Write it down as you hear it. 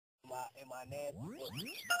in my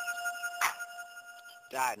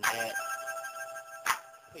Nezz.net.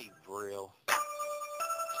 Be real.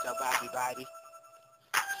 So everybody,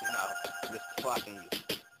 Mr. Fucking you.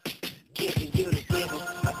 Giving you the business,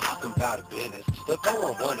 I'm talking about a business. The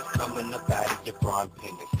 401 is coming up out of your brawn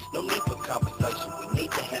penis. No need for conversation, we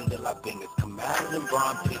need to handle our business. Come out of the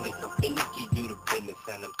brawn penis, I'm finna give you the business.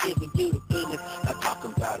 And I'm giving you the business, I'm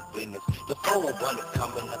talking about a business. The 401 is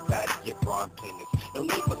coming up out of your brawn penis. No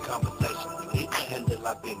need for conversation, we need to handle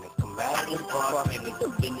our business. Come out of the brawn penis,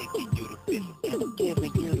 I'm finna give you the business. And I'm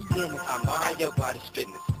giving you the business, I'm on your body's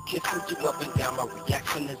fitness. Kissing you up and down, my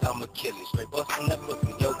reaction is I'm a killer. Straight busting that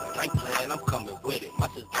pussy, yo, I ain't playing, I'm coming with it. My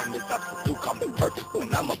system is absolute, coming perfect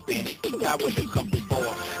when I'm up in it. You got what it come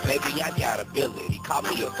before, baby, I got ability. Call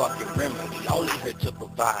me a fucking remedy, only here to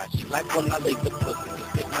provide. She like when I leave the pussy, just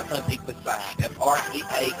stick my tongue deep inside. If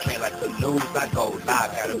RCA can't like the news, I go live.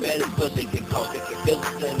 Got a better pussy can coast, it can feel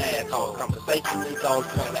it an asshole. Conversation is on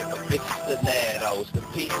point like a bitch stilettos. The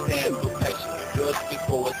peace stands for patience, the good speak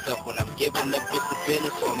for itself. When I'm giving the bitch the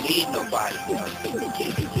business, don't need nobody else.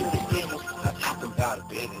 Giving you the business, I'm talking about a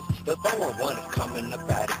business. The 401 is coming up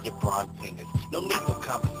out of your brawn penis. No need for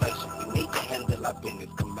conversation, we need to handle our business.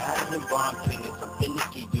 Come out of the brawn penis, I'm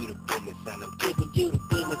finna give you the business. And I'm giving you the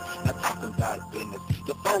business, I'm talking about a business.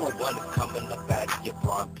 The 401 is coming up out of your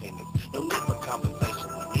brawn penis. No need for conversation,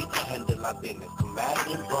 we need to handle our business. Come out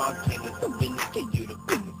of the brawn penis, I'm finna give you the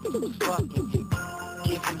business. Fucking you.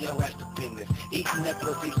 Giving your ass the business. Eating that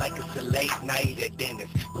pussy like it's a late night at dinner.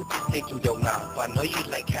 Put this thing through your mouth. I know you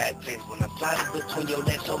like high things. When I slide it between your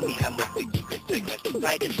legs, show me how much you can take. Like the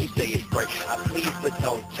sight that you say is great. I please but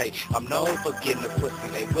don't take. I'm known for getting the pussy.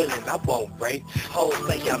 They willing, I won't break. Hoes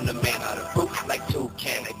say I'm the man out of fruit like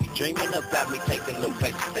toucan. They be dreaming about me taking little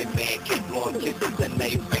places. They man keep blowing kisses and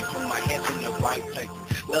they face. Put my hands in the right places.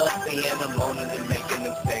 Love seeing them moaning and making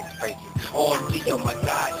them sex faces. OMG, oh my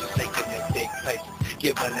God, you taking them dick places.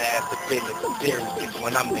 Giving ass a business, I'm serious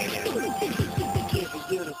when I'm in it. Giving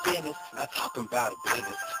you the business, I'm talking about a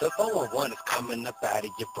business. The 401 is coming up out of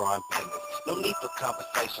your brawn penis. No need for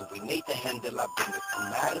conversation, we need to handle our business.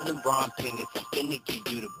 Come out of the brawn penis, I'm finna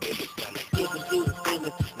give you the business. And I'm giving you the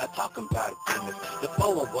business, not talking about a business. The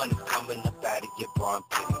 401 is coming up out of your brawn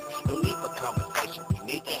penis. No need for conversation, we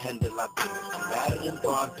need to handle our business. Come out of the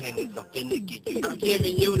brawn penis, I'm finna give you the business. I'm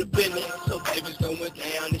giving you the business, so baby's going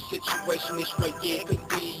down. The situation is right, yeah. Could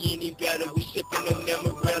be any better. We sipping on them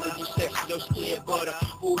umbrella. You sexy, no skin butter.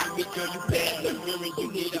 Ooh, you me, girl, you bad. No mirror,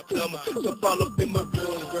 you need a plumber. So fall up in my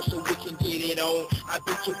room, girl, so we can get it on. I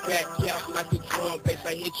beat your back out like a drum bass.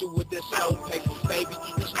 I hit you with the slow pace. Baby,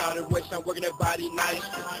 it's not a race. I'm working that body nice.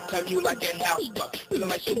 Come you like a house buck. Feeling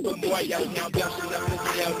like Super Mario. Now I'm bouncing up and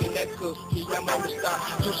down in that cookie. I'm on the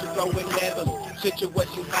stop. Juicy flowing leather.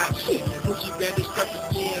 Situation hot shit. Gucci ready,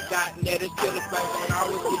 stuff again. Got net, it's still a fight. I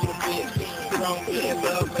always give you the big. Grown men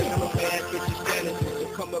love, making them bad bitches standing. So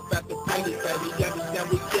come up at the penny, baby. You understand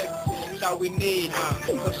we get that's all we need, huh?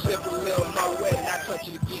 Come sip a little more wet, not touch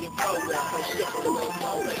you to get it more wet. Come sip a little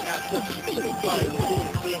more wet, not touch you to get it more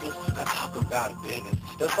wet. I'm talking about a business.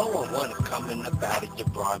 The 401 is coming up out of your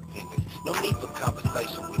brawn penis. No need for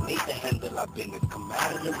conversation, we need to handle our business. Come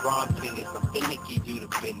out of the brawn penis, I'm finna give you the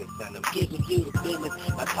business. And I'm giving you the business,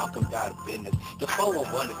 I'm talking about a business. The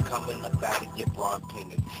 401 is coming up out of your brawn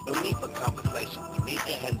penis. No need for conversation, we need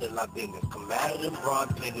to handle our business. Come out of the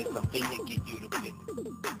brawn penis, I'm finna give you the business.